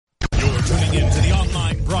Tuning into the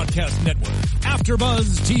online broadcast network,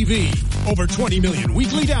 AfterBuzz TV. Over 20 million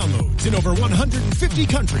weekly downloads in over 150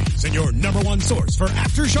 countries, and your number one source for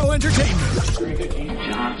after-show entertainment.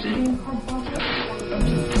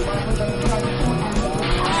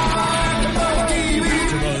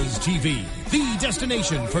 AfterBuzz TV, the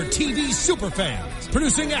destination for TV superfans.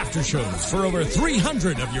 Producing aftershows for over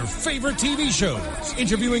 300 of your favorite TV shows.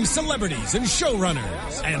 Interviewing celebrities and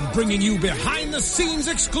showrunners. And bringing you behind-the-scenes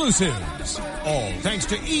exclusives. All thanks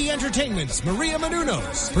to E! Entertainment's Maria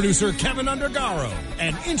Menounos, producer Kevin Undergaro,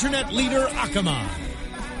 and internet leader Akamai.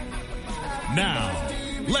 Now,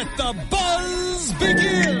 let the buzz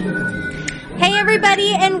begin! Hey everybody,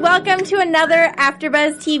 and welcome to another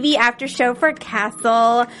AfterBuzz TV after show for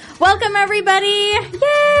Castle. Welcome everybody! Yay!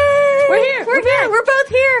 We're here. We're here. We're both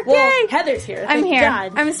here. Well, Yay! Heather's here. I'm Thank here.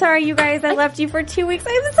 God. I'm sorry, you guys. I left you for 2 weeks.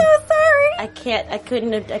 I'm so sorry. I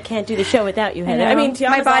can't do the show without you, Heather. I mean,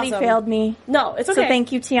 Tiana's my body awesome. failed me. No, it's okay. So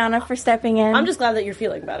thank you, Tiana, for stepping in. I'm just glad that you're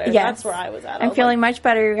feeling better. Yes. That's where I was at. I'm feeling much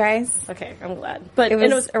better, you guys. Okay, I'm glad. But It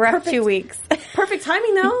was a rough perfect, 2 weeks. Perfect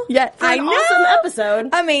timing, though. Yes, for an I know. awesome episode.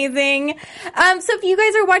 Amazing. So if you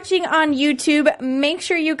guys are watching on YouTube, make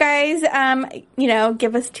sure you guys,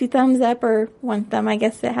 give us 2 thumbs up or 1 thumb, I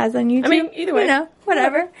guess it has on YouTube. I mean, either way.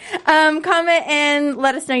 Whatever. Comment and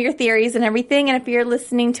let us know your theories and everything. And if you're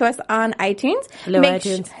listening to us on iTunes, Hello.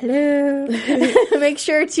 make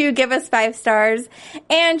sure to give us 5 stars.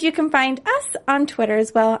 And you can find us on Twitter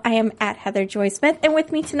as well. I am at Heather Joy Smith, and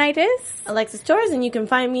with me tonight is Alexis Torres, and you can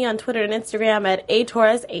find me on Twitter and Instagram at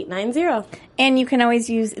atorres890. And you can always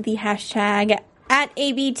use the hashtag at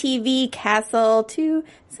ABTVCastle to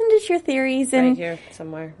send us your theories. And Right here,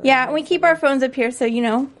 somewhere. yeah, we keep our phones up here, so,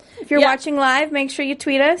 if you're watching live, make sure you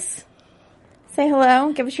tweet us. Say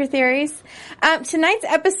hello. Give us your theories. Tonight's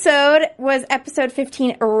episode was episode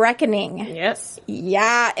 15, Reckoning. Yes.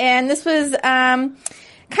 Yeah, and this was kind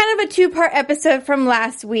of a 2-part episode from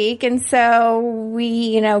last week, and so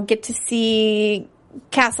we, get to see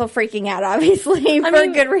Castle freaking out, obviously, for a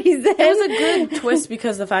good reason. It was a good twist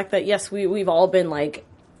because the fact that, yes, we've all been,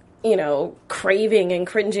 craving and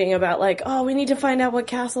cringing about, we need to find out what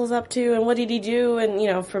Castle's up to and what did he do,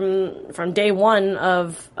 and, from day one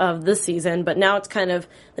of this season. But now it's kind of,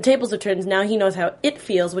 the tables have turned. Now he knows how it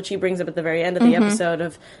feels, which he brings up at the very end of the episode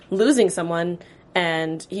of losing someone,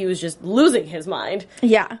 and he was just losing his mind.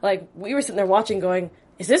 Yeah. We were sitting there watching going,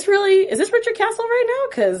 is this Richard Castle right now?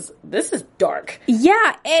 Because this is dark.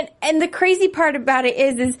 Yeah, and the crazy part about it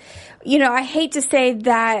is, I hate to say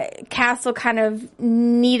that Castle kind of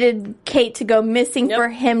needed Kate to go missing for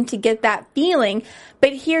him to get that feeling,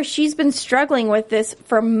 but here she's been struggling with this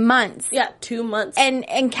for months. Yeah, 2 months.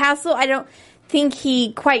 And Castle, I don't think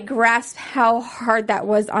he quite grasped how hard that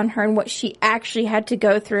was on her and what she actually had to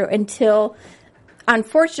go through until,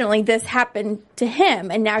 unfortunately, this happened to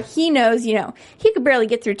him, and now he knows, he could barely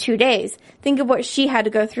get through 2 days. Think of what she had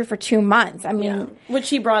to go through for 2 months. I mean, which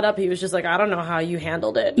he brought up, he was just like, I don't know how you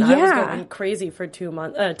handled it. And I was going crazy for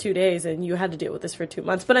 2 days, and you had to deal with this for 2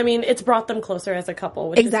 months. But I mean, it's brought them closer as a couple,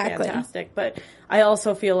 which is fantastic. But I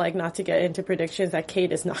also feel like, not to get into predictions, that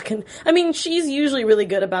Kate is not going to, I mean, she's usually really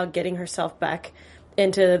good about getting herself back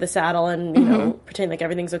into the saddle and, pretend like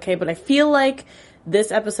everything's okay. But I feel like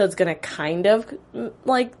this episode's gonna kind of,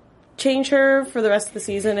 change her for the rest of the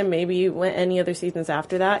season and maybe any other seasons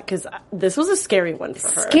after that, because this was a scary one for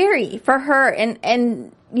her. Scary for her,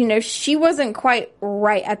 and she wasn't quite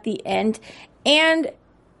right at the end. And,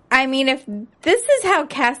 I mean, if this is how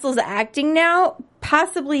Castle's acting now,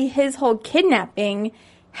 possibly his whole kidnapping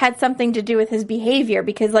had something to do with his behavior,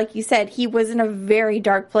 because like you said, he was in a very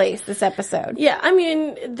dark place this episode. Yeah, I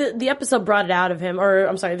mean, the episode brought it out of him, or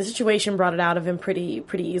I'm sorry, the situation brought it out of him pretty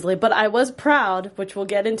easily, but I was proud, which we'll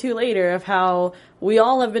get into later, of how we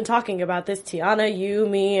all have been talking about this. Tiana, you,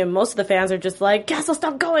 me, and most of the fans are just like, Castle,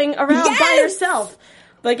 stop going around by yourself.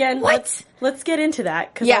 But again, let's get into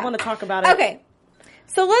that, because I want to talk about it. Okay.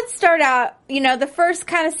 So let's start out, the first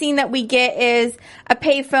kind of scene that we get is a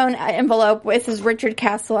payphone envelope with his Richard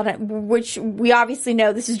Castle on it, which we obviously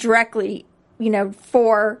know this is directly,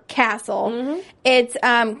 for Castle. Mm-hmm. It's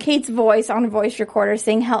Kate's voice on a voice recorder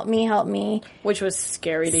saying, help me, help me. Which was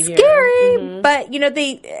scary to hear. Scary! But,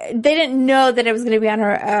 they didn't know that it was going to be on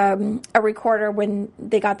a recorder when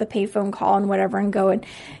they got the payphone call and whatever, and go and,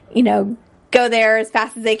 go there as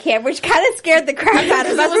fast as they can, which kind of scared the crap out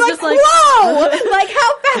of us. We're just like, whoa! Like,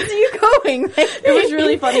 how fast are you going? Like, it was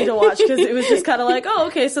really funny to watch because it was just kind of like, oh,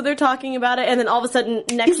 okay, so they're talking about it, and then all of a sudden,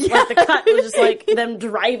 like, the cut was just like them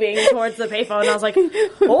driving towards the payphone, and I was like,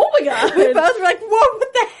 oh my god. We both were like, whoa,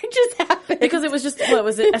 what the heck just happened? Because it was just, what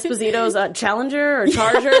was it, Esposito's Challenger or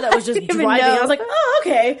Charger that was just driving. I was like, oh,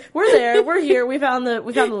 okay, we're there, we're here, we found the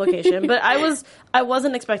location. But I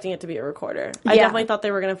wasn't expecting it to be a recorder. I definitely thought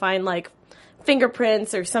they were going to find, like,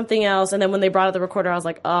 fingerprints or something else, and then when they brought out the recorder, I was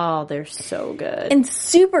like, oh, they're so good. And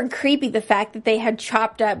super creepy, the fact that they had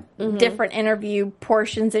chopped up different interview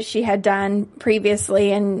portions that she had done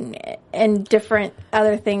previously and different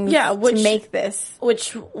other things to make this.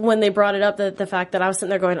 Which, when they brought it up, the fact that I was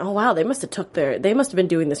sitting there going, oh wow, they must have been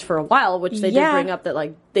doing this for a while, which they did bring up that,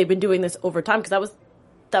 like, they've been doing this over time, because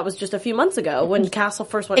that was just a few months ago when Castle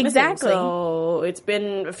first went missing. So it's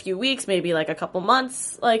been a few weeks, maybe like a couple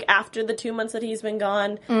months, like after the 2 months that he's been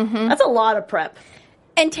gone. That's a lot of prep.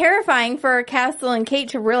 And terrifying for Castle and Kate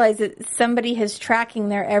to realize that somebody is tracking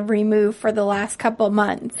their every move for the last couple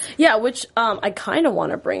months. Yeah, which I kind of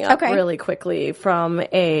want to bring up really quickly from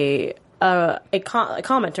a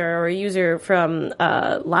commenter or a user from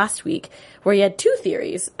last week, where he had two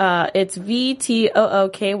theories. It's VTOOKY,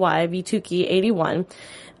 VTookie81.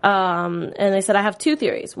 And they said, I have two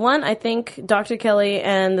theories. One, I think Dr. Kelly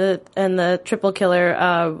and the triple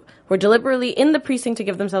killer were deliberately in the precinct to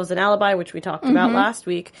give themselves an alibi, which we talked about last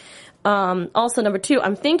week. Also, number two,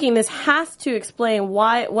 I'm thinking this has to explain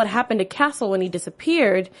what happened to Castle when he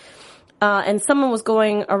disappeared, and someone was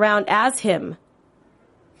going around as him.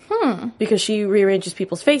 Because she rearranges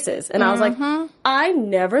people's faces. And I was like, I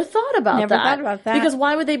never thought about that. Because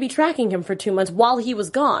why would they be tracking him for 2 months while he was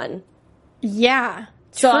gone? Yeah.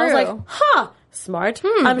 So I was like, smart.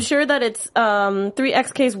 I'm sure that it's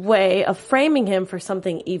 3XK's way of framing him for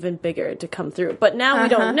something even bigger to come through. But now we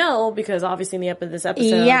don't know, because obviously in this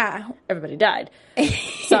episode, everybody died.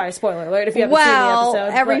 Sorry, spoiler alert if you haven't seen the episode.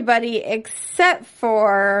 Well, everybody except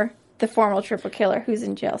for the former triple killer who's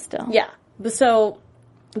in jail still. Yeah. So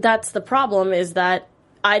that's the problem, is that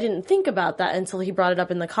I didn't think about that until he brought it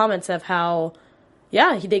up in the comments of how,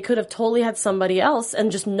 they could have totally had somebody else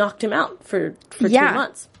and just knocked him out for 2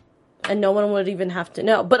 months. And no one would even have to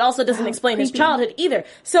know. But also doesn't explain his childhood either.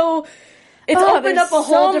 So it's opened up a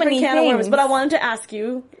whole different can of worms. But I wanted to ask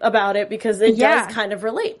you about it because it does kind of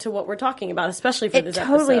relate to what we're talking about, especially for this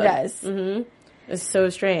episode. It totally does. It's so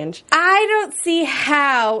strange. I don't see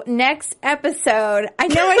how next episode, I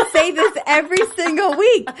know I say this every single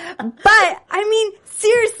week, but I mean,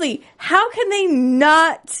 seriously, how can they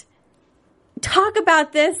not talk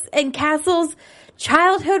about this and Castle's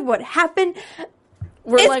childhood, what happened?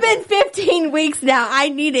 It's been 15 weeks now. I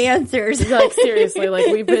need answers. Like, seriously, like,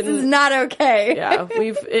 we've been... This is not okay. Yeah,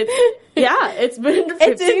 it's been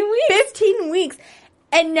 15 weeks. 15 weeks.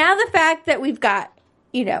 And now the fact that we've got,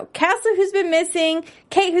 Castle who's been missing,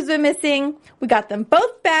 Kate who's been missing, we got them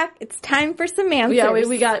both back. It's time for some answers. Yeah,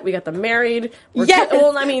 we got them married. We got the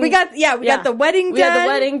wedding done. We got the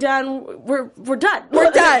wedding done. We're done.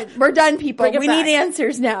 We're done, people. We need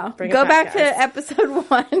answers now. Go back to episode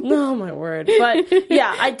 1. Oh my word. But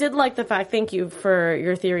yeah, I did like the fact, thank you for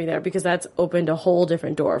your theory there, because that's opened a whole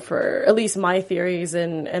different door for at least my theories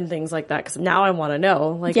and things like that, because now I want to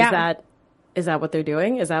know, like, is that what they're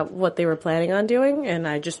doing? Is that what they were planning on doing? And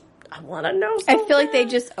I want to know something. I feel like they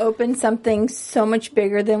just opened something so much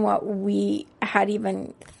bigger than what we had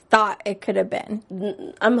even thought it could have been.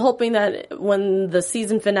 I'm hoping that when the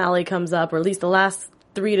season finale comes up, or at least the last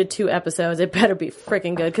 3 to 2 episodes, it better be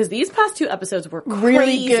freaking good, because these past 2 episodes were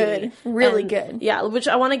crazy. Really good. Yeah, which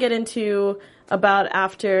I want to get into about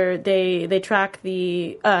after they track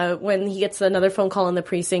the when he gets another phone call in the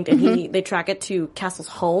precinct, and they track it to Castle's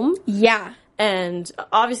home. Yeah. And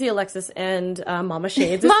obviously Alexis and Mama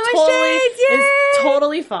Shades is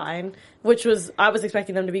totally fine, which I was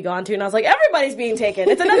expecting them to be gone too, and I was like, everybody's being taken.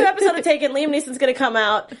 It's another episode of Taken. Liam Neeson's gonna come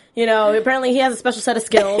out, apparently he has a special set of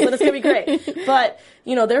skills, and it's gonna be great. But,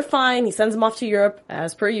 they're fine. He sends them off to Europe,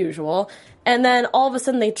 as per usual. And then all of a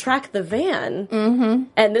sudden they track the van.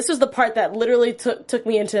 And this was the part that literally took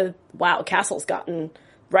me into, wow,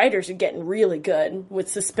 writers are getting really good with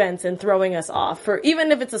suspense and throwing us off for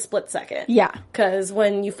even if it's a split second. Yeah. Because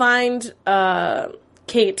when you find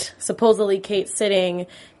supposedly Kate sitting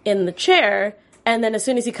in the chair, and then as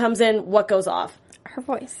soon as he comes in, what goes off? Her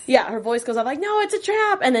voice. Yeah, her voice goes off like, no, it's a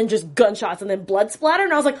trap. And then just gunshots and then blood splatter.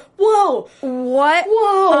 And I was like, whoa. What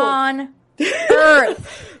on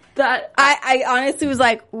earth? That I honestly was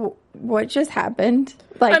like, what just happened?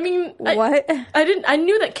 Like, I mean, what? I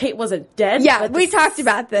knew that Kate wasn't dead. Yeah, we talked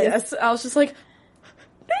about this. Yes, I was just like,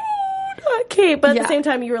 Kate, but at the same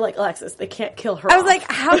time, you were like, Alexis, they can't kill her I was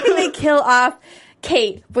like, how can they kill off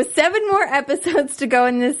Kate? With 7 more episodes to go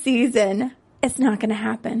in this season, it's not going to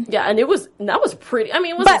happen. Yeah, and that was pretty, I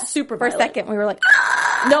mean, it wasn't super violent. For a second, we were like,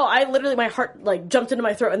 No, I literally, my heart, like, jumped into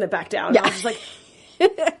my throat and then back down. Yeah. I was just like,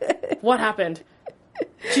 what happened?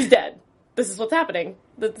 She's dead. This is what's happening.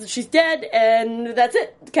 She's dead, and that's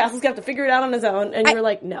it. Castle's got to figure it out on his own. And you were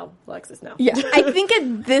like, no, Alexis, no. Yeah. I think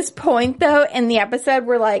at this point, though, in the episode,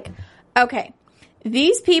 we're like, okay,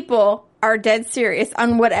 these people are dead serious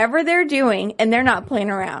on whatever they're doing, and they're not playing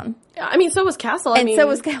around. I mean, so was Castle. So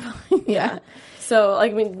was Castle. Yeah. So, I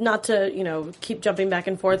mean, not to, keep jumping back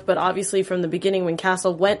and forth, but obviously from the beginning when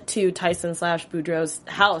Castle went to Tyson/Boudreaux's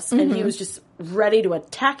house, and he was just ready to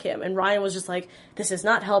attack him, and Ryan was just like, this is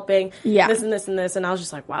not helping, this and this and this, and I was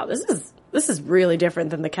just like, wow, this is really different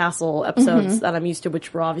than the Castle episodes that I'm used to,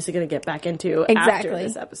 which we're obviously going to get back into after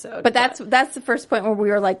this episode. But that's the first point where we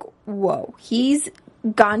were like, whoa, he's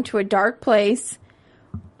gone to a dark place.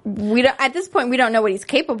 At this point, we don't know what he's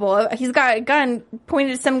capable of. He's got a gun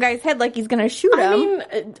pointed at some guy's head like he's going to shoot him. I mean,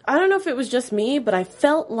 I don't know if it was just me, but I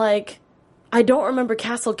felt like I don't remember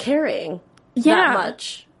Castle caring that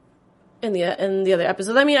much in the other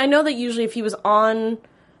episodes. I mean, I know that usually if he was on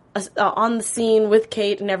the scene with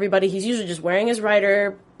Kate and everybody, he's usually just wearing his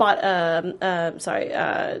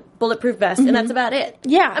bulletproof vest, and that's about it.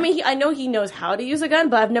 Yeah. I mean, I know he knows how to use a gun,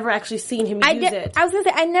 but I've never actually seen him use it. I was going to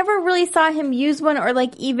say, I never really saw him use one or,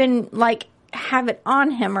 like, even, like, have it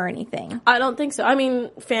on him or anything. I don't think so. I mean,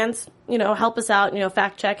 fans, help us out,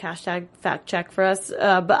 fact check, #fact check for us,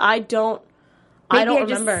 but I don't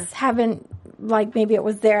remember. Just haven't, like, maybe it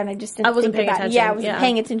was there and I just didn't wasn't think paying about attention. it. Yeah, I wasn't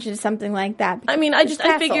paying attention to something like that. I mean, I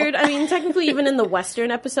figured, technically even in the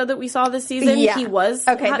Western episode that we saw this season, he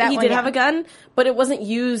did have a gun, but it wasn't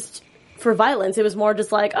used for violence. It was more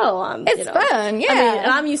just like, it's fun, yeah. I mean,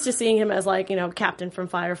 and I'm used to seeing him as like, Captain from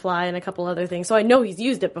Firefly and a couple other things. So I know he's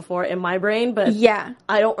used it before in my brain, but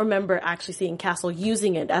I don't remember actually seeing Castle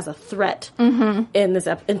using it as a threat in this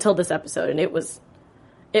until this episode, and it was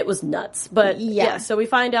nuts. But so we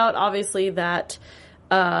find out obviously that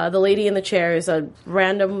the lady in the chair is a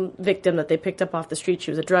random victim that they picked up off the street.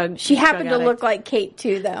 She was a drug She happened drug to look like Kate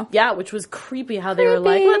too, though. Yeah, which was creepy how they were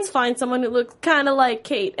like, let's find someone who looks kind of like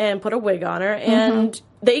Kate and put a wig on her, and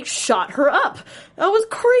they shot her up. That was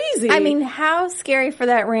crazy. I mean, how scary for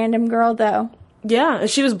that random girl, though. Yeah,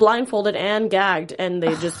 she was blindfolded and gagged, and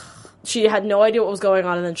they she had no idea what was going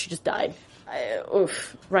on, and then she just died.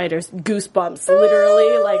 Writers, goosebumps,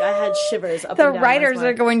 literally. Like, I had shivers up and down. The writers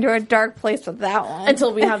are going to a dark place with that one.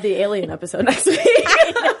 Until we have the Alien episode next week.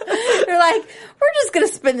 They're like, we're just going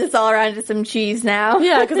to spin this all around to some cheese now.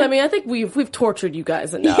 Yeah, because, I mean, I think we've tortured you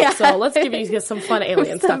guys enough. So let's give you some fun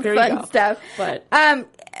alien stuff. Here we go. Stuff. But,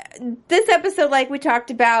 this episode, like we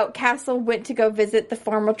talked about, Castle went to go visit the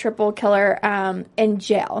former triple killer in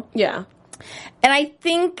jail. Yeah. And I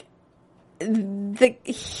think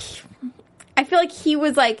I feel like he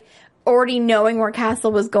was, like, already knowing where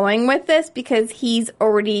Castle was going with this because he's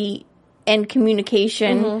already in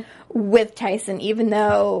communication with Tyson, even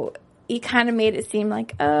though he kind of made it seem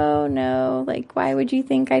like, oh, no, like, why would you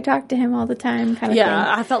think I talk to him all the time kind of thing.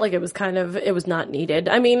 Yeah, I felt like it was not needed.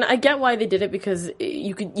 I mean, I get why they did it because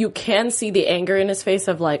you can see the anger in his face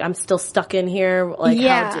of, like, I'm still stuck in here. Like,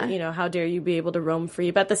 how dare you be able to roam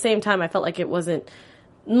free? But at the same time, I felt like it wasn't.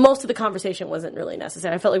 Most of the conversation wasn't really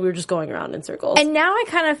necessary. I felt like we were just going around in circles. And now I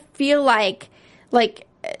kind of feel like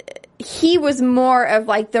he was more of,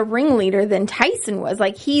 like, the ringleader than Tyson was.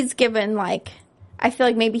 Like, he's given, like, I feel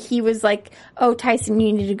like maybe he was like, oh, Tyson,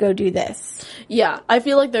 you need to go do this. Yeah, I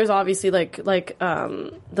feel like there's obviously, like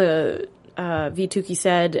the Vituki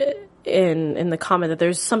said in the comment that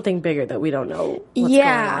there's something bigger that we don't know what's going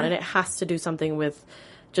on. And it has to do something with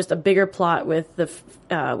just a bigger plot with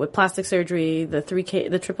with plastic surgery,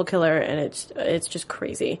 the triple killer, and it's just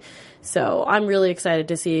crazy. So I'm really excited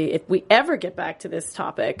to see if we ever get back to this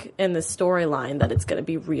topic and this storyline, that it's going to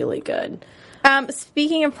be really good.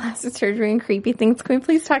 Speaking of plastic surgery and creepy things, can we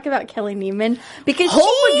please talk about Kelly Neiman? Because she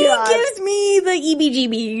gives me the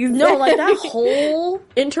EBGBs. No, like that whole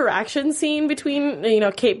interaction scene between,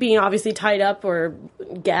 Kate being obviously tied up or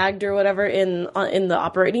gagged or whatever in the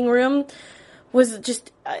operating room was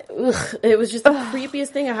just, it was just the creepiest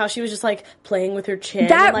thing of how she was just, like, playing with her chin.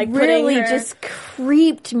 That and, like, really just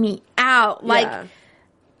creeped me out. Like,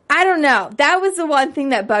 I don't know. That was the one thing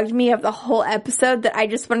that bugged me of the whole episode, that I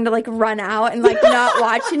just wanted to, like, run out and, like, not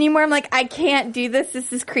watch anymore. I'm like, I can't do this.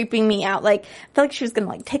 This is creeping me out. Like, I felt like she was going to,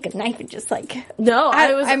 like, take a knife and just, like... No,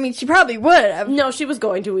 I mean, she probably would have. No, she was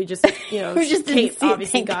going to. We just, we just Kate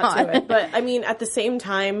obviously got to it. But, I mean, at the same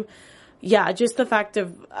time... Yeah, just the fact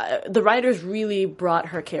of the writers really brought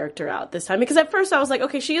her character out this time. Because at first I was like,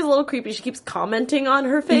 okay, she is a little creepy. She keeps commenting on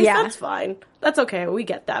her face. Yeah. That's fine. That's okay. We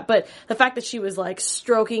get that. But the fact that she was like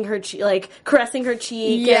stroking her cheek, like caressing her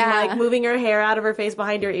cheek and like moving her hair out of her face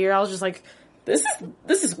behind her ear, I was just like, this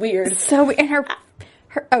is weird. So, and her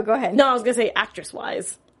oh, go ahead. No, I was going to say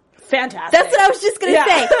actress-wise. Fantastic. That's what I was just going to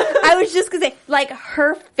say. I was just going to say, like,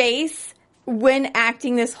 her face when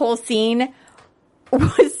acting this whole scene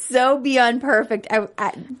was so beyond perfect.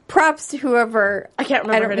 Props to whoever. I can't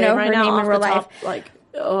remember her name right now. Name in real life. Like,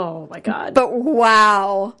 oh my God. But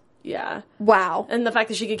wow. Yeah. Wow. And the fact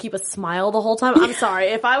that she could keep a smile the whole time. I'm sorry.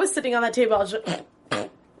 If I was sitting on that table, I was just...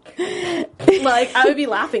 like, I would be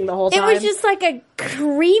laughing the whole time. It was just like a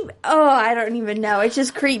creep. Oh, I don't even know. It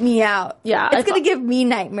just creeped me out. Yeah. It's going to give me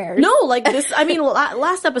nightmares. No, like this, I mean,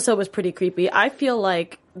 last episode was pretty creepy. I feel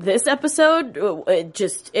like this episode,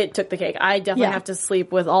 it took the cake. I definitely have to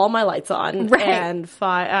sleep with all my lights on. Right. And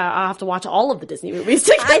I'll have to watch all of the Disney movies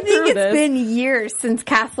to get I think it's been years since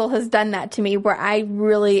Castle has done that to me where I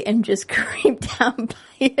really am just creeped out by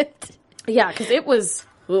it. Yeah, because it was...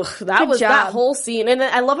 Ugh, that whole scene. And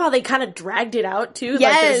then I love how they kind of dragged it out, too.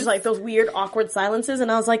 Yes. Like, there's just, like, those weird, awkward silences. And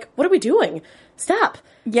I was like, what are we doing? Stop.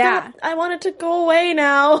 Yeah. Stop. I want it to go away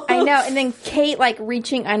now. I know. And then Kate, like,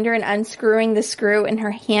 reaching under and unscrewing the screw and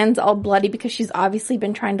her hands all bloody because she's obviously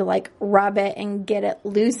been trying to, like, rub it and get it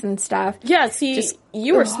loose and stuff. Yeah, see,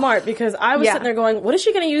 you were smart because I was sitting there going, what is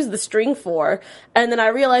she going to use the string for? And then I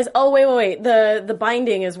realized, oh, wait. The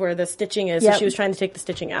binding is where the stitching is. So she was trying to take the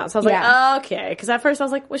stitching out. So I was like, okay. Because at first I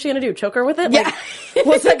was like, what's she going to do? Choke her with it? Yeah. Like,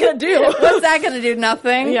 what's that going to do? What's that going to do?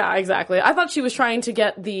 Nothing. Yeah, exactly. I thought she was trying to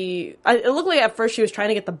get it looked like at first she was trying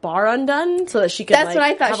to get the bar undone so that she could, That's what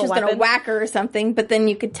I thought. She was going to whack her or something, but then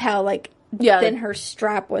you could tell, like, then her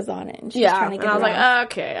strap was on it. And she was trying to get and I was like,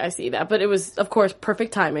 okay, I see that. But it was, of course,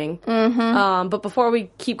 perfect timing. Mm-hmm. But before we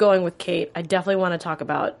keep going with Kate, I definitely want to talk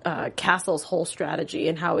about Castle's whole strategy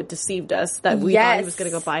and how it deceived us that we thought he was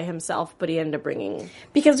going to go by himself, but he ended up bringing...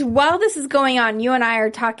 Because while this is going on, you and I are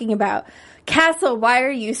talking about... Castle, why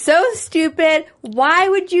are you so stupid? Why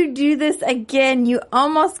would you do this again? You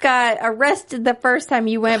almost got arrested the first time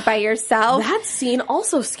you went by yourself. That scene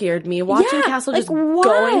also scared me, watching Castle just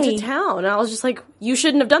going to town. And I was just like, you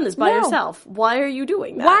shouldn't have done this by yourself. Why are you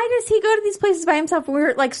doing that? Why does he go to these places by himself? We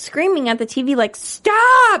were like screaming at the TV like,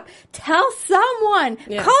 stop! Tell someone!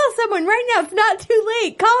 Yeah. Call someone right now. It's not too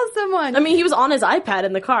late. Call someone. I mean, he was on his iPad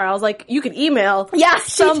in the car. I was like, you could email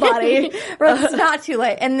somebody. It's not too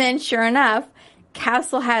late. And then sure enough,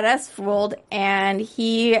 Castle had us fooled, and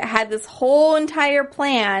he had this whole entire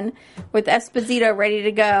plan with Esposito ready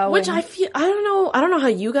to go. Which I don't know how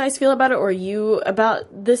you guys feel about it or you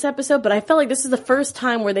about this episode, but I felt like this is the first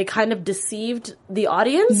time where they kind of deceived the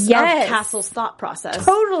audience of Castle's thought process.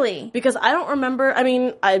 Totally. Because I don't remember, I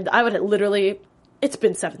mean, I would literally, it's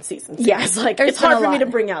been 7 seasons. Yeah. It's hard for me to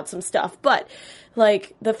bring out some stuff, but...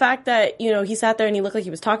 Like, the fact that, you know, he sat there and he looked like he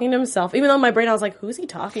was talking to himself, even though in my brain I was like, who's he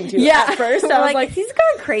talking to? At first, I was like, he's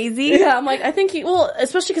gone crazy. Yeah, I'm like, I think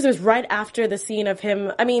especially because it was right after the scene of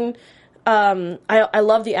him, I mean, I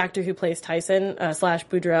love the actor who plays Tyson, /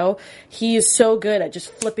 Boudreaux. He is so good at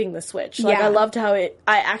just flipping the switch. Like, I loved how I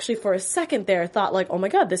actually for a second there thought like, oh my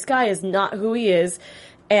god, this guy is not who he is.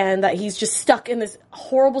 And that he's just stuck in this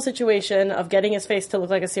horrible situation of getting his face to look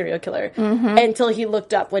like a serial killer until he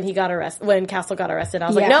looked up when when Castle got arrested. I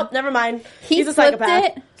was like, nope, never mind. He's a psychopath. He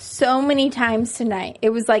flipped it so many times tonight.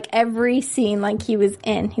 It was like every scene like he was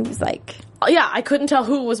in, he was like... Yeah, I couldn't tell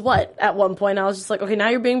who was what at one point. I was just like, okay, now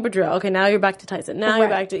you're being Boudreaux. Okay, now you're back to Tyson. Now you're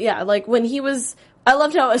back to... Yeah, like when he was... I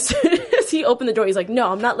loved how as soon as he opened the door, he's like, no,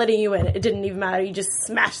 I'm not letting you in. It didn't even matter. He just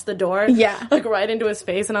smashed the door. Yeah. Like right into his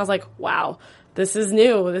face. And I was like, wow. This is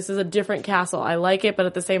new. This is a different Castle. I like it, but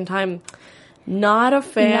at the same time, not a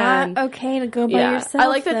fan. Not okay to go by yourself. I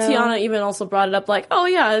like that Tiana even also brought it up like, oh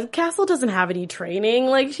yeah, Castle doesn't have any training.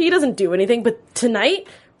 Like, he doesn't do anything. But tonight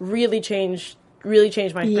really changed my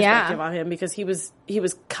perspective on him because he was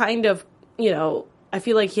kind of, you know, I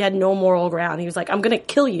feel like he had no moral ground. He was like, I'm going to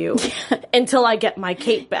kill you until I get my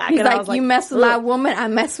Kate back. He's and like, I was like, you mess with that woman, I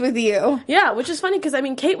mess with you. Yeah, which is funny because, I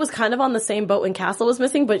mean, Kate was kind of on the same boat when Castle was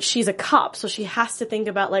missing, but she's a cop, so she has to think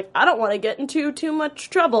about, like, I don't want to get into too much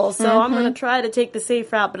trouble, so I'm going to try to take the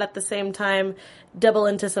safe route, but at the same time, double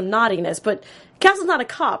into some naughtiness. But Castle's not a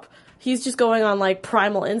cop. He's just going on, like,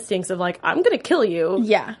 primal instincts of, like, I'm going to kill you.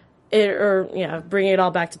 Yeah. Bringing it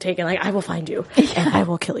all back to Taken, like, I will find you, and I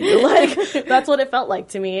will kill you. Like, that's what it felt like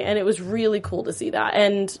to me, and it was really cool to see that.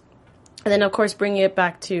 And then, of course, bringing it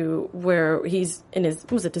back to where he's in his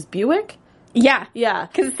Buick? Yeah. Yeah.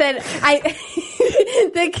 Because it said,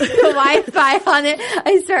 the Wi-Fi on it.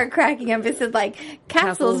 I start cracking up. It said like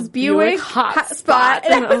Castle's Buick hotspot.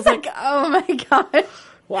 And I was like, oh my God.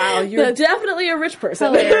 Wow, you're definitely a rich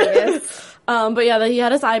person. Hilarious. But yeah, he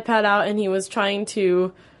had his iPad out and he was trying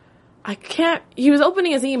to, he was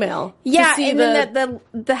opening his email. Yeah, to see and then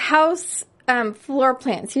the house floor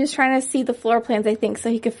plans. He was trying to see the floor plans, I think, so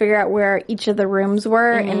he could figure out where each of the rooms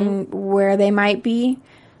were and where they might be.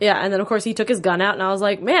 Yeah, and then of course he took his gun out and I was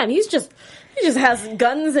like, man, he just has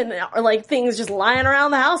guns and like things just lying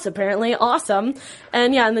around the house apparently. Awesome.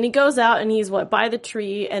 And yeah, and then he goes out and he's by the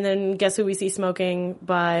tree, and then guess who we see smoking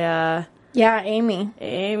by Amy.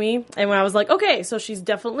 And when I was like, okay, so she's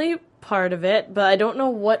definitely part of it, but I don't know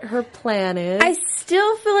what her plan is. I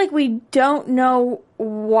still feel like we don't know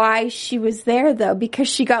why she was there, though, because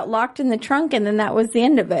she got locked in the trunk, and then that was the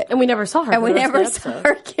end of it. And we never saw her. And we never saw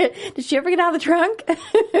her get... Did she ever get out of the trunk?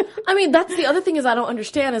 I mean, that's the other thing is I don't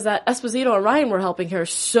understand is that Esposito and Ryan were helping her,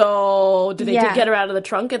 so did they get her out of the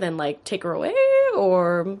trunk and then, like, take her away,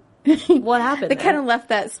 or what happened? They kind of left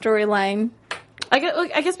that storyline.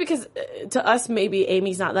 I guess because to us, maybe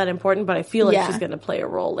Amy's not that important, but I feel like she's going to play a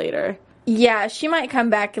role later. Yeah, she might come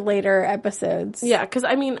back later episodes. Yeah, because,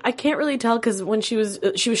 I mean, I can't really tell because when she was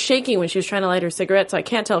shaking when she was trying to light her cigarette, so I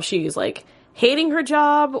can't tell if she's, like, hating her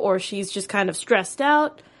job or she's just kind of stressed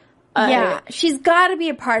out. Yeah, she's got to be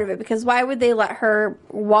a part of it because why would they let her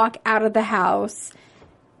walk out of the house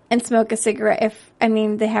and smoke a cigarette if, I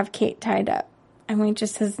mean, they have Kate tied up? I mean, it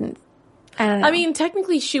just hasn't... I don't know. I mean,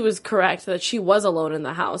 technically she was correct that she was alone in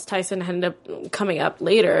the house. Tyson ended up coming up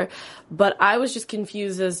later, but I was just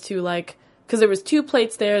confused as to, like, because there was 2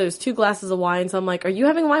 plates there's 2 glasses of wine, so I'm like, are you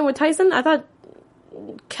having wine with Tyson? I thought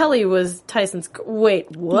Kelly was Tyson's...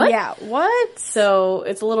 Wait, what? Yeah, what? So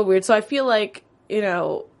it's a little weird. So I feel like, you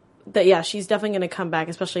know, that, yeah, she's definitely going to come back,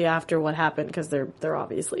 especially after what happened, because they're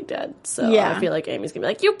obviously dead. So I feel like Amy's going to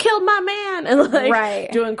be like, you killed my man! And,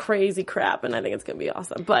 like, doing crazy crap, and I think it's going to be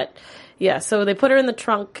awesome. But, yeah, so they put her in the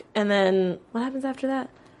trunk, and then what happens after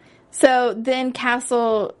that? So then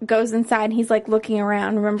Castle goes inside and he's like looking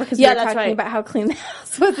around. Remember, because we were talking about how clean the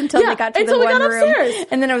house was until they got to the one room,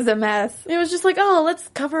 and then it was a mess. It was just like, oh, let's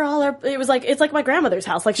cover all our. It was like it's like my grandmother's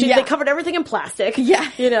house. Like they covered everything in plastic. Yeah,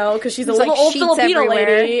 you know, because she's a little old Filipino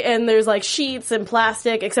lady, and there's like sheets and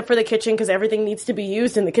plastic, except for the kitchen because everything needs to be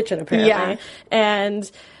used in the kitchen apparently. Yeah, and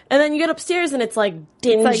then you get upstairs and it's like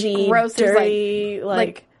dingy, it's like gross, dirty,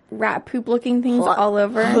 like rat poop looking things all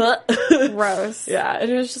over. Gross. Yeah,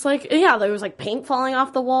 and it was just like, there was like paint falling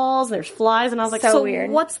off the walls and there's flies, and I was like, so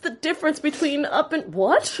weird. What's the difference between up and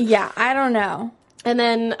what? Yeah, I don't know. And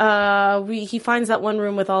then he finds that one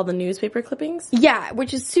room with all the newspaper clippings. Yeah,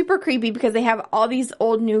 which is super creepy because they have all these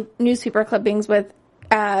old newspaper clippings with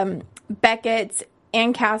Beckett's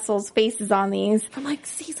and Castle's faces on these. From like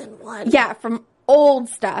season 1. Yeah, from old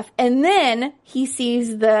stuff. And then he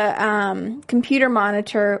sees the computer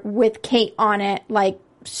monitor with Kate on it, like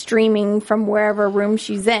streaming from wherever room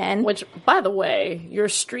she's in. Which, by the way, you're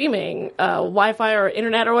streaming Wi-Fi or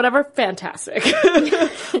internet or whatever, fantastic.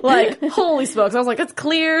 Like, holy smokes. I was like, it's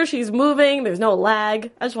clear, she's moving, there's no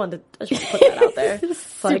lag. I just wanted to put that out there.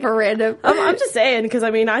 Super random. I'm just saying, because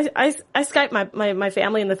I mean, I Skype my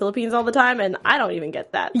family in the Philippines all the time, and I don't even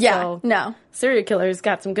get that. Yeah, so no. Serial killers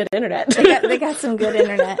got some good internet. They got some good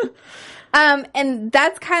internet. And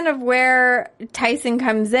that's kind of where Tyson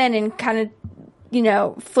comes in and kind of, you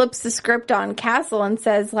know, flips the script on Castle and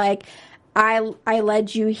says, like, I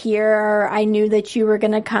led you here. I knew that you were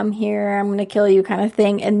going to come here. I'm going to kill you kind of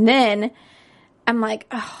thing. And then I'm like,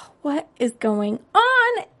 oh, what is going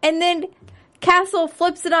on? And then Castle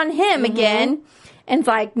flips it on him again. And it's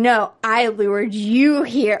like, no, I lured you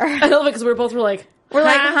here. I love it because we're like,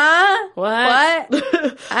 huh? What?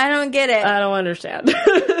 I don't get it. I don't understand.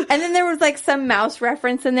 And then there was like some mouse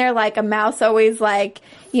reference in there, like a mouse always like,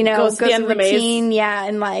 you know, goes to the routine, maze. Yeah,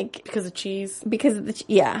 and like because of cheese. Because of the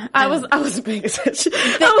yeah. I was paying attention.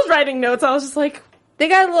 I was writing notes. I was just like, they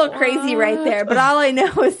got a little crazy right there, but all I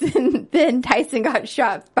know is then Tyson got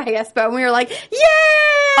shot by Espo, and we were like, yay!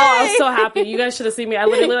 Oh, I was so happy. You guys should have seen me. I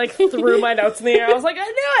literally like threw my notes in the air. I was like, I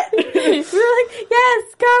knew it! We were like,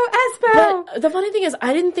 yes, go Espo! But the funny thing is,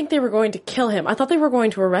 I didn't think they were going to kill him. I thought they were going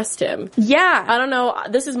to arrest him. Yeah. I don't know.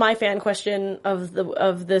 This is my fan question of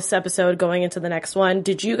this episode going into the next one.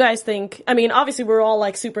 Did you guys think, I mean, obviously we're all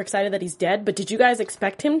like super excited that he's dead, but did you guys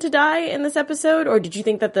expect him to die in this episode? Or did you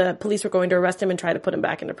think that the police were going to arrest him and try to put him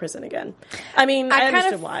back into prison again? I mean, I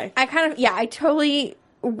understood why. I totally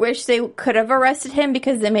wish they could have arrested him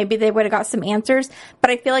because then maybe they would have got some answers.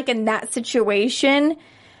 But I feel like in that situation,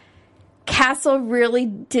 Castle really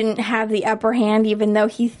didn't have the upper hand, even though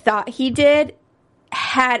he thought he did.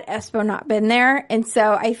 had Espo not been there. And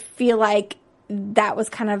so I feel like that was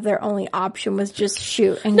kind of their only option, was just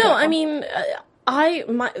shoot and go. I mean,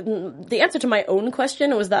 the answer to my own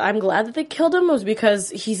question was that I'm glad that they killed him, was because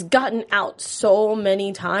he's gotten out so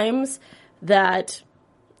many times that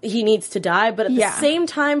he needs to die. But at the same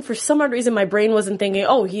time, for some odd reason, my brain wasn't thinking,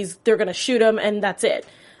 they're going to shoot him and that's it.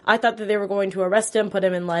 I thought that they were going to arrest him, put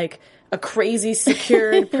him in like a crazy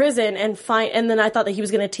secured prison and then I thought that he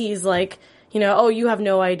was going to tease like, you have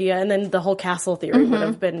no idea, and then the whole castle theory would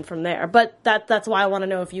have been from there. But that's why I want to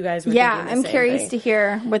know if you guys were thinking the I'm same curious thing. to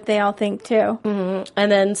hear what they all think too. Mm-hmm.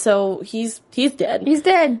 And then so he's dead. He's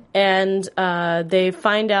dead. And they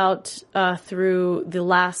find out through the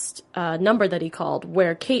last number that he called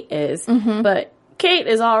where Kate is. Mm-hmm. But Kate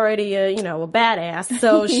is already a badass,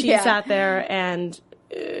 so she sat there and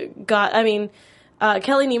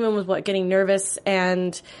Kelly Neiman was getting nervous,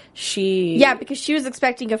 and because she was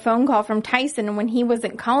expecting a phone call from Tyson, and when he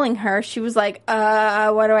wasn't calling her, she was like,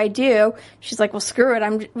 what do I do? She's like, well, screw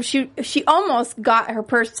it. She almost got her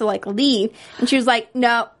purse to like leave, and she was like,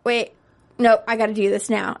 no, I gotta do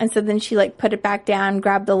this now. And so then she like put it back down,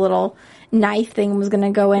 grabbed the little knife thing, was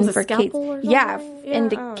gonna go in for Kate's,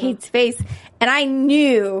 into Kate's face. And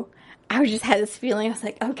I just had this feeling. I was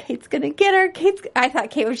like, Kate's going to get her. I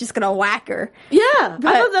thought Kate was just going to whack her. Yeah.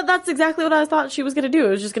 But I thought that's exactly what I thought she was going to do. It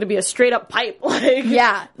was just going to be a straight up pipe.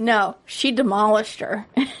 Yeah. No. She demolished her.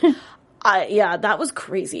 That was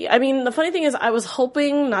crazy. I mean, the funny thing is I was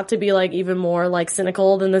hoping not to be like even more like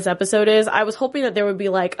cynical than this episode is. I was hoping that there would be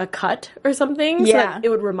like a cut or something so that it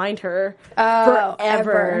would remind her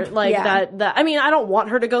forever. Like that. I mean, I don't want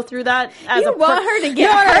her to go through that. You want her to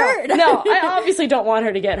get hurt. No, I obviously don't want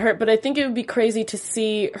her to get hurt, but I think it would be crazy to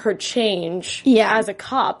see her change as a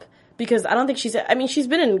cop, because I don't think she's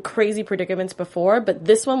been in crazy predicaments before, but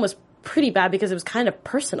this one was pretty bad because it was kind of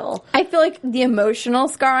personal. I feel like the emotional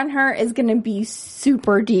scar on her is going to be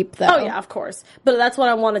super deep, though. Oh, yeah, of course. But that's what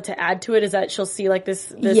I wanted to add to it, is that she'll see, like,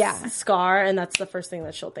 this scar, and that's the first thing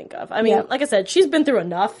that she'll think of. I mean, like I said, she's been through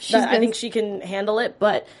enough I think she can handle it,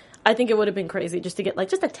 but I think it would have been crazy just to get, like,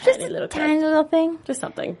 just a tiny little thing. Just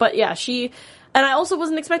something. But, yeah, and I also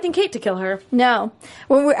wasn't expecting Kate to kill her. No.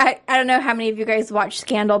 I don't know how many of you guys watched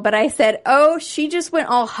Scandal, but I said, she just went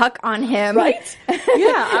all Huck on him. Right?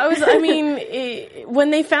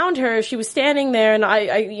 When they found her, she was standing there, and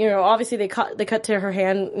obviously they cut to her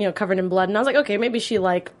hand, covered in blood, and I was like, okay, maybe she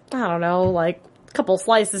a couple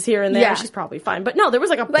slices here and there, and she's probably fine. But no, there was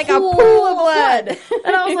like a pool of blood.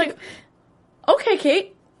 And I was like, okay,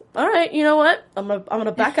 Kate. All right, you know what? I'm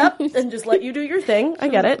gonna back up and just let you do your thing. I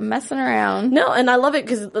get it. Messing around. No, and I love it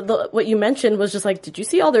because what you mentioned was just like, did you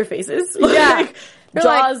see all their faces? Yeah.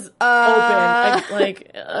 Jaws open.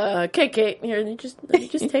 Okay, Kate, here, you just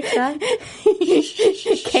take that.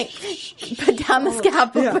 Kate, put down the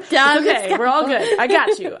scalpel. Yeah. Put down the scalpel. We're all good. I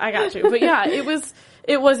got you. But yeah,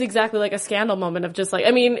 it was exactly like a Scandal moment of just like,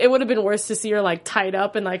 I mean, it would have been worse to see her like tied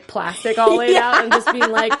up in like plastic all laid out and just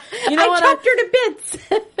being like, you know what? I chopped her to bits.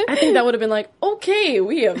 I think that would have been like, okay,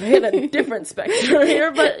 we have hit a different spectrum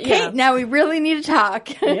here, but yeah. Kate, now we really need to talk.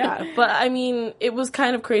 Yeah, but I mean, it was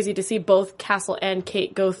kind of crazy to see both Castle and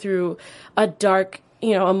Kate go through a dark,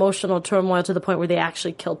 emotional turmoil to the point where they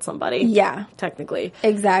actually killed somebody. Yeah. Technically.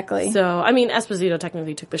 Exactly. So, I mean, Esposito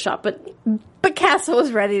technically took the shot, but Castle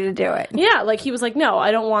was ready to do it. Yeah, like he was like, no, I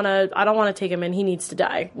don't want to take him in. He needs to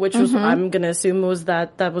die, which was, I'm going to assume was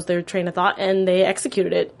that was their train of thought, and they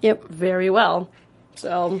executed it very well.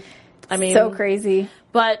 So, I mean, so crazy.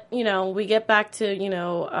 But, we get back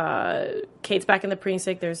to, Kate's back in the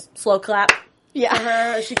precinct. There's slow clap. Yeah. For her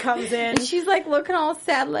as she comes in. And she's like looking all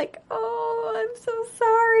sad, like, I'm so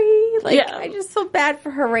sorry. Like, I just felt bad for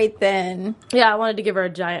her right then. Yeah, I wanted to give her a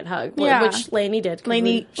giant hug, which Lainey did.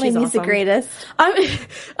 Lainey's awesome. The greatest.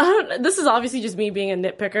 This is obviously just me being a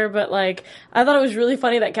nitpicker, but like, I thought it was really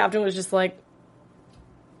funny that Captain was just like,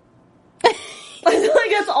 like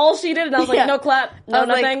that's all she did, and I was like, no clap, no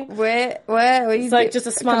nothing. Like, what are you It's like just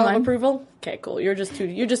a smile of approval. Okay, cool. You're just too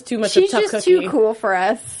much She's of a tough just cookie. too cool for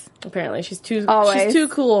us. Apparently, she's too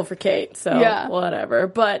cool for Kate. So whatever.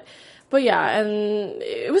 But yeah, and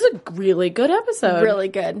it was a really good episode. Really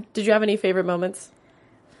good. Did you have any favorite moments?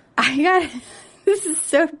 This is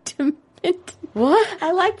so demented. What?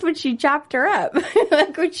 I liked when she chopped her up.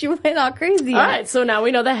 Like when she went all crazy. All right, so now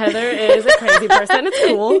we know that Heather is a crazy person. It's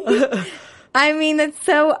cool. I mean, it's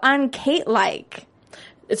so un-Kate-like.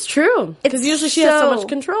 It's true. Because usually she has so much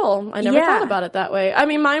control. I never thought about it that way. I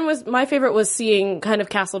mean, my favorite was seeing kind of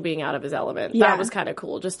Castle being out of his element. Yeah. That was kind of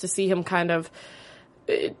cool, just to see him kind of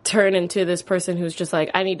turn into this person who's just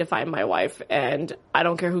like, I need to find my wife, and I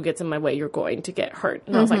don't care who gets in my way, you're going to get hurt.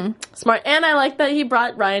 And I was like, smart. And I like that he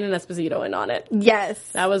brought Ryan and Esposito in on it. Yes.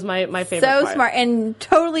 That was my favorite So part. smart, and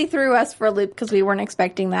totally threw us for a loop because we weren't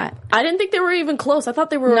expecting that. I didn't think they were even close. I thought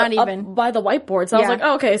they were Not up even by the whiteboard. So I was like,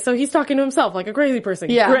 oh, okay, so he's talking to himself like a crazy person.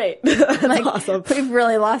 Yeah. Great. That's awesome. We've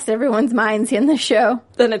really lost everyone's minds in the show.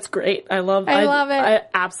 Then it's great. I love it. I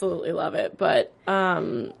absolutely love it. But,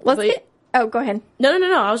 oh, go ahead. No.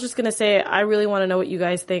 I was just going to say, I really want to know what you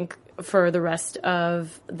guys think for the rest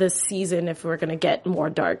of the season, if we're going to get more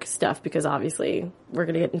dark stuff, because obviously we're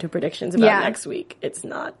going to get into predictions about next week. It's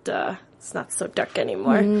not so dark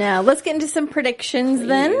anymore. No, let's get into some predictions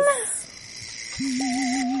then.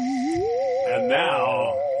 And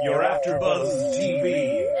now, your AfterBuzz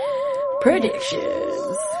TV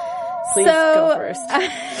predictions. Please go first.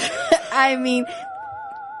 I mean,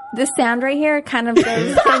 the sound right here kind of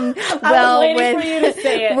goes in well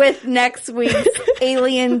with next week's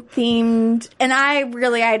alien themed, and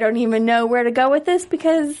I don't even know where to go with this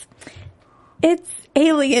because it's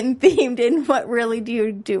alien themed, and what really do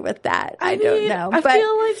you do with that? I don't know. I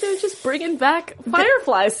feel like they're just bringing back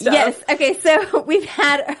Firefly stuff. Yes. Okay. So we've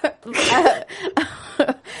had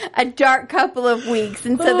a dark couple of weeks,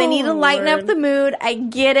 and so they need to lighten up the mood. I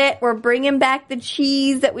get it. We're bringing back the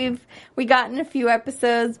cheese that we got in a few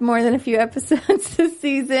episodes, more than a few episodes this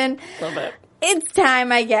season. Love it. It's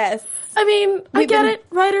time, I guess. I mean, I get it.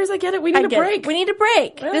 Writers, I get it. We need a break. We need a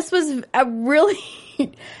break. Yeah. This was a really...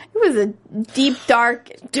 It was a deep, dark,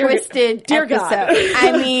 twisted episode. God.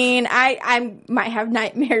 I mean, I might have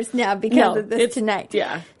nightmares now because of this tonight.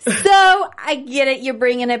 Yeah. So, I get it. You're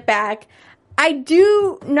bringing it back. I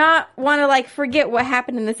do not want to, forget what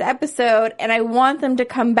happened in this episode, and I want them to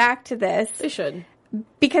come back to this. They should.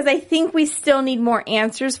 Because I think we still need more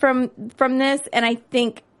answers from this, and I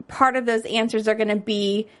think part of those answers are going to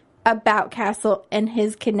be about Castle and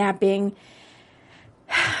his kidnapping.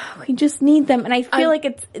 We just need them, and I feel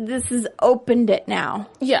like this has opened it now.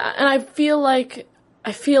 Yeah, and I feel like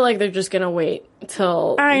they're just gonna wait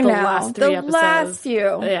till the last three episodes. Last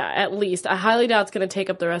few. Yeah, at least. I highly doubt it's gonna take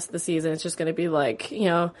up the rest of the season. It's just gonna be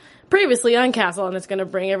previously on Castle, and it's gonna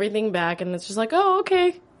bring everything back, and it's just like, oh,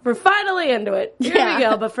 okay, we're finally into it. Here we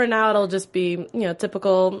go. But for now, it'll just be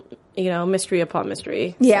typical mystery upon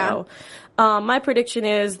mystery. Yeah. So, my prediction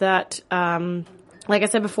is that, like I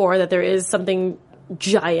said before, that there is something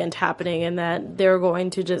giant happening, and that they're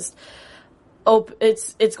going to just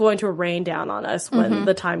it's going to rain down on us when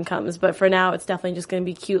the time comes. But for now, it's definitely just going to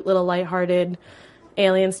be cute little lighthearted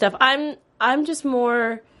alien stuff. I'm just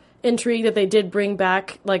more intrigued that they did bring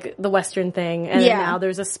back the Western thing, and then now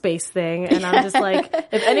there's a space thing, and I'm just like,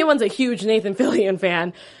 if anyone's a huge Nathan Fillion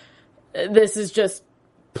fan, this is just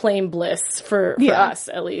plain bliss for us,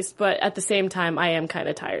 at least. But at the same time, I am kind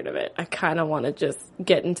of tired of it. I kind of want to just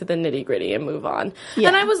get into the nitty gritty and move on. Yeah.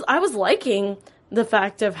 And I was liking the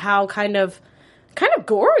fact of how kind of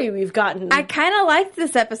gory we've gotten. I kind of liked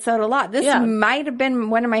this episode a lot. This might have been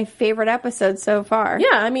one of my favorite episodes so far. Yeah,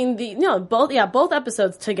 I mean, both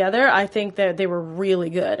episodes together, I think that they were really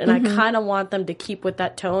good, and I kind of want them to keep with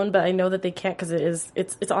that tone, but I know that they can't because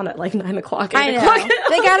it's on at 9 o'clock. I know.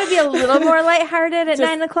 They got to be a little more lighthearted at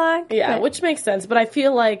 9 o'clock. Yeah, which makes sense, but I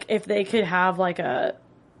feel like if they could have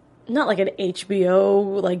not like an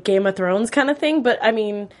HBO, Game of Thrones kind of thing, but I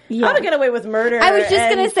mean, How to Get Away with Murder. I was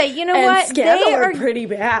just going to say, you know what? Scandal they are pretty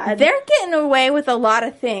bad. They're getting away with a lot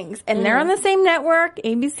of things, and they're on the same network,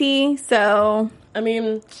 ABC, so... I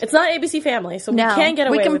mean, it's not ABC Family, so we can't get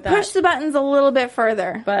away with that. We can push the buttons a little bit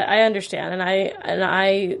further. But I understand, and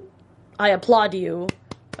I applaud you,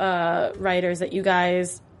 writers, that you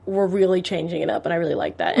guys were really changing it up, and I really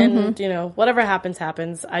like that. And, whatever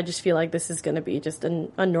happens. I just feel like this is going to be just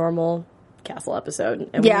a normal Castle episode,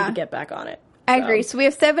 and we need to get back on it. I agree. So we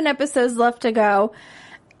have 7 episodes left to go,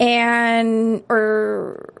 and...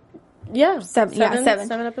 Seven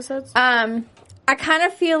episodes. I kind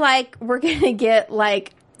of feel like we're going to get,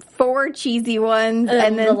 4 cheesy ones,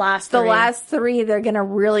 and then the last 3, they're going to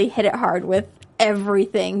really hit it hard with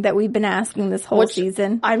everything that we've been asking this whole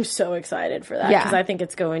season. I'm so excited for that because I think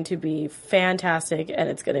it's going to be fantastic, and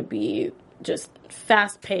it's going to be just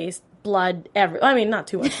fast-paced, blood, I mean, not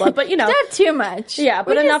too much blood, but not too much. Yeah,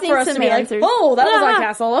 but enough for us to be answers. Oh, that was on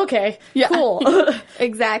Castle. Okay, cool.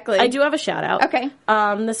 Exactly. I do have a shout-out. Okay.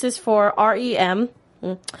 This is for REM.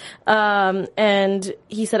 And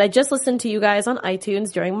he said, I just listened to you guys on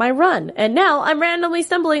iTunes during my run, and now I'm randomly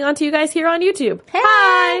stumbling onto you guys here on YouTube. Hey.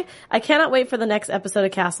 Hi! I cannot wait for the next episode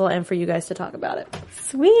of Castle and for you guys to talk about it.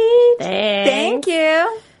 Sweet. Thanks. Thank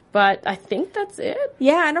you. But I think that's it.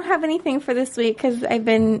 Yeah, I don't have anything for this week because I've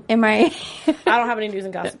been in my... I don't have any news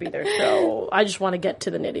and gossip either, so I just want to get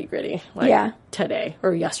to the nitty-gritty. Today,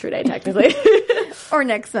 or yesterday, technically. Or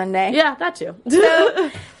next Sunday. Yeah, that too. So,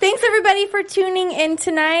 thanks everybody for tuning in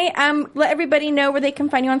tonight. Let everybody know where they can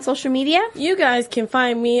find you on social media. You guys can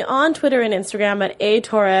find me on Twitter and Instagram at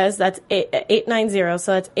atorres. That's 890.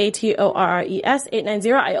 So that's ATORRES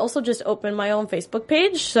 890. I also just opened my own Facebook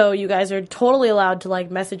page, so you guys are totally allowed to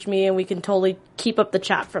message me, and we can totally keep up the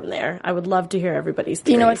chat from there. I would love to hear everybody's theories.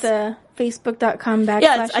 Do you know what the Facebook.com /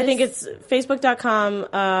 Yeah, I think it's Facebook.com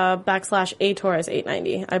 / atorres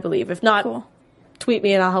 890, I believe. If not, cool. Tweet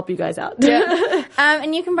me and I'll help you guys out. Yeah.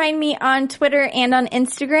 And you can find me on Twitter and on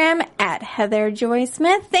Instagram at Heather Joy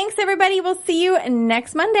Smith. Thanks, everybody. We'll see you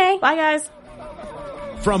next Monday. Bye, guys.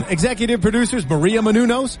 From executive producers Maria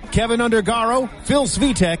Menounos, Kevin Undergaro, Phil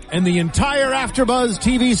Svitek, and the entire AfterBuzz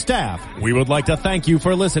TV staff, we would like to thank you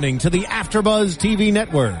for listening to the AfterBuzz TV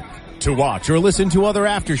network. To watch or listen to other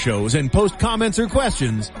after shows and post comments or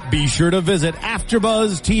questions, be sure to visit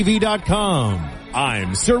AfterBuzzTV.com.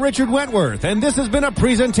 I'm Sir Richard Wentworth, and this has been a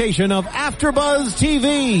presentation of AfterBuzz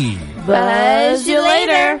TV. Buzz you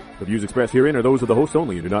later. The views expressed herein are those of the hosts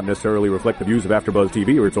only and do not necessarily reflect the views of AfterBuzz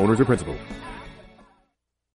TV or its owners or principals.